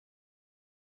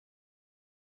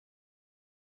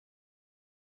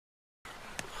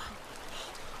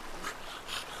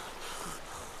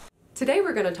Today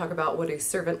we're going to talk about what a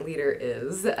servant leader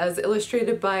is, as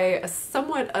illustrated by a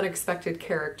somewhat unexpected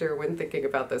character when thinking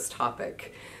about this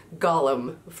topic,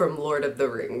 Gollum from Lord of the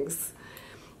Rings.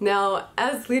 Now,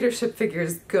 as leadership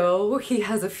figures go, he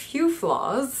has a few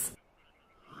flaws.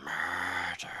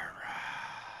 Murderer.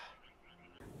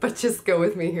 But just go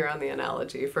with me here on the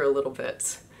analogy for a little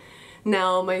bit.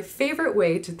 Now, my favorite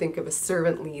way to think of a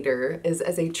servant leader is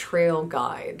as a trail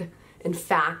guide. In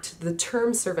fact, the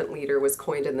term servant leader was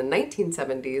coined in the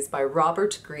 1970s by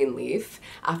Robert Greenleaf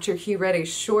after he read a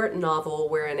short novel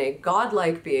wherein a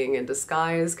godlike being in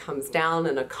disguise comes down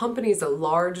and accompanies a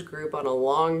large group on a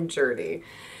long journey.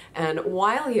 And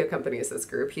while he accompanies this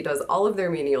group, he does all of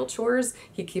their menial chores,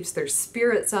 he keeps their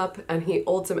spirits up, and he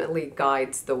ultimately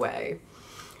guides the way.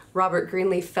 Robert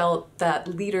Greenleaf felt that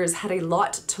leaders had a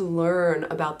lot to learn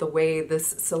about the way this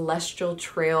celestial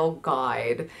trail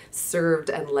guide served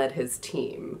and led his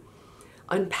team.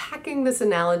 Unpacking this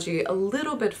analogy a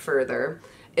little bit further,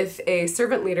 if a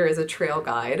servant leader is a trail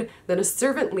guide, then a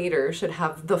servant leader should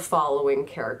have the following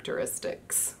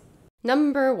characteristics.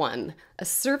 Number 1, a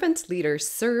servant leader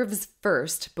serves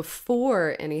first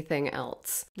before anything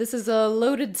else. This is a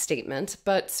loaded statement,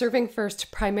 but serving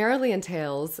first primarily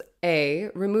entails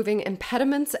A, removing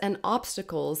impediments and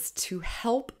obstacles to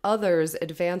help others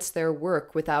advance their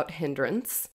work without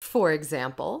hindrance. For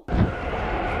example,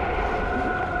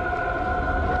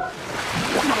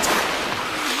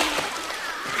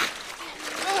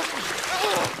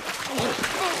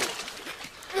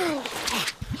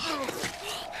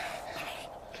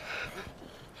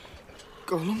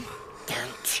 Gollum? Don't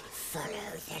follow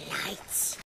the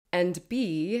lights. And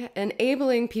B,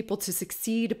 enabling people to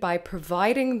succeed by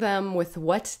providing them with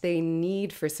what they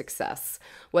need for success,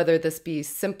 whether this be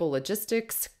simple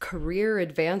logistics, career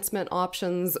advancement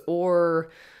options, or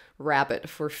rabbit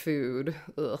for food.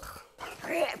 Ugh.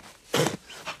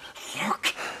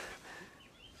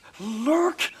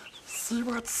 Look! See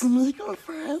what Smeagol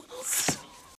finds?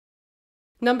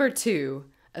 Number 2.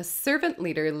 A servant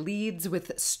leader leads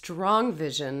with strong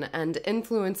vision and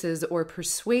influences or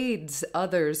persuades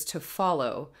others to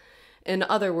follow. In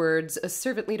other words, a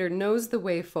servant leader knows the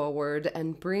way forward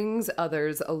and brings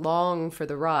others along for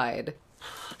the ride.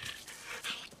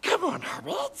 Come on,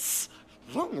 hobbits.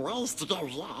 Long ways to go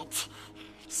yet.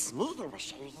 Smeagol will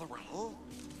show you the way.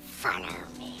 Follow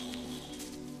me.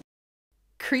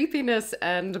 Creepiness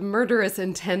and murderous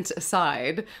intent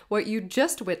aside, what you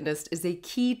just witnessed is a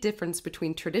key difference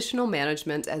between traditional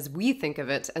management as we think of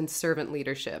it and servant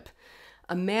leadership.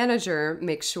 A manager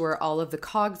makes sure all of the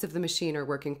cogs of the machine are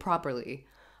working properly.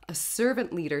 A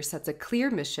servant leader sets a clear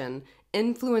mission,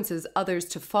 influences others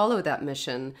to follow that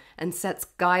mission, and sets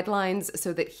guidelines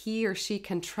so that he or she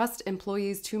can trust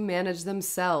employees to manage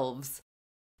themselves.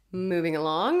 Moving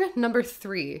along, number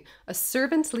 3, a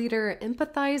servant leader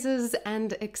empathizes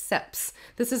and accepts.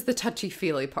 This is the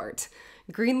touchy-feely part.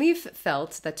 Greenleaf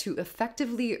felt that to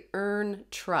effectively earn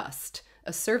trust,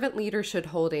 a servant leader should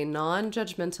hold a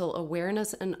non-judgmental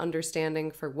awareness and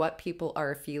understanding for what people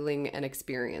are feeling and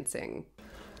experiencing.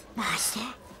 Master?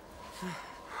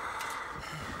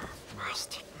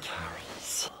 Master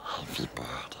carries heavy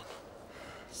burden.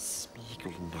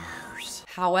 Smeagol knows.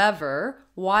 However,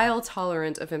 while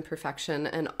tolerant of imperfection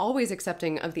and always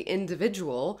accepting of the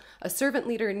individual, a servant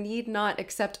leader need not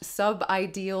accept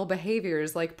sub-ideal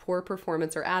behaviors like poor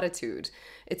performance or attitude.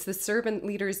 It's the servant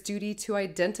leader's duty to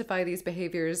identify these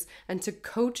behaviors and to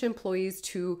coach employees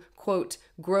to, quote,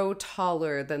 grow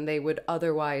taller than they would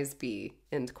otherwise be,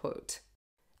 end quote.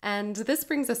 And this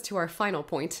brings us to our final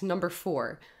point, number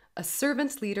 4. A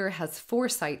servant leader has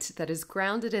foresight that is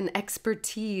grounded in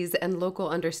expertise and local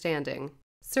understanding.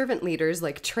 Servant leaders,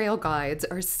 like trail guides,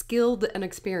 are skilled and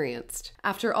experienced.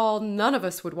 After all, none of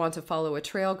us would want to follow a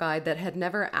trail guide that had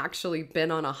never actually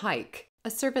been on a hike. A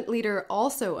servant leader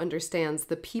also understands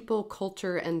the people,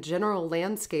 culture, and general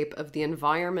landscape of the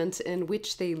environment in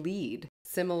which they lead.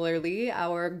 Similarly,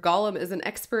 our Gollum is an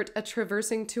expert at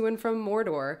traversing to and from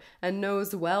Mordor and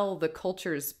knows well the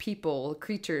cultures, people,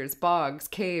 creatures, bogs,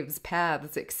 caves,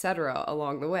 paths, etc.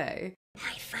 along the way.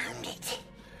 I found it.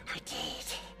 I did.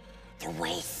 The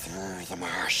way through the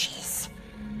marshes.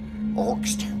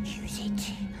 Orcs don't use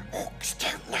it. Orcs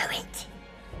don't know it.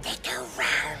 They go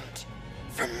round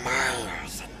for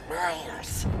miles and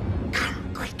miles.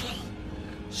 Come quickly.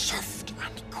 Soft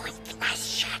and quick as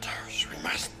shadows we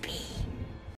must be.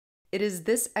 It is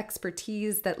this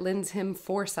expertise that lends him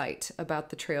foresight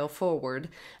about the trail forward,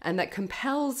 and that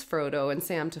compels Frodo and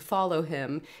Sam to follow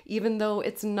him, even though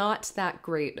it's not that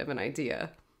great of an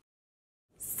idea.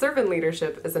 Servant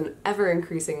leadership is an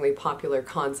ever-increasingly popular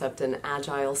concept in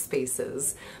agile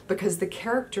spaces because the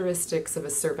characteristics of a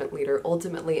servant leader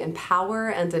ultimately empower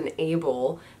and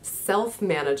enable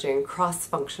self-managing,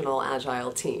 cross-functional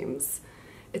agile teams.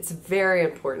 It's very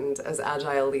important as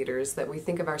agile leaders that we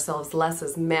think of ourselves less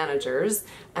as managers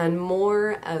and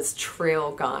more as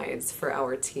trail guides for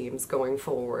our teams going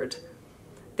forward.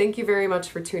 Thank you very much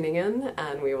for tuning in,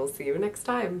 and we will see you next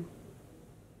time.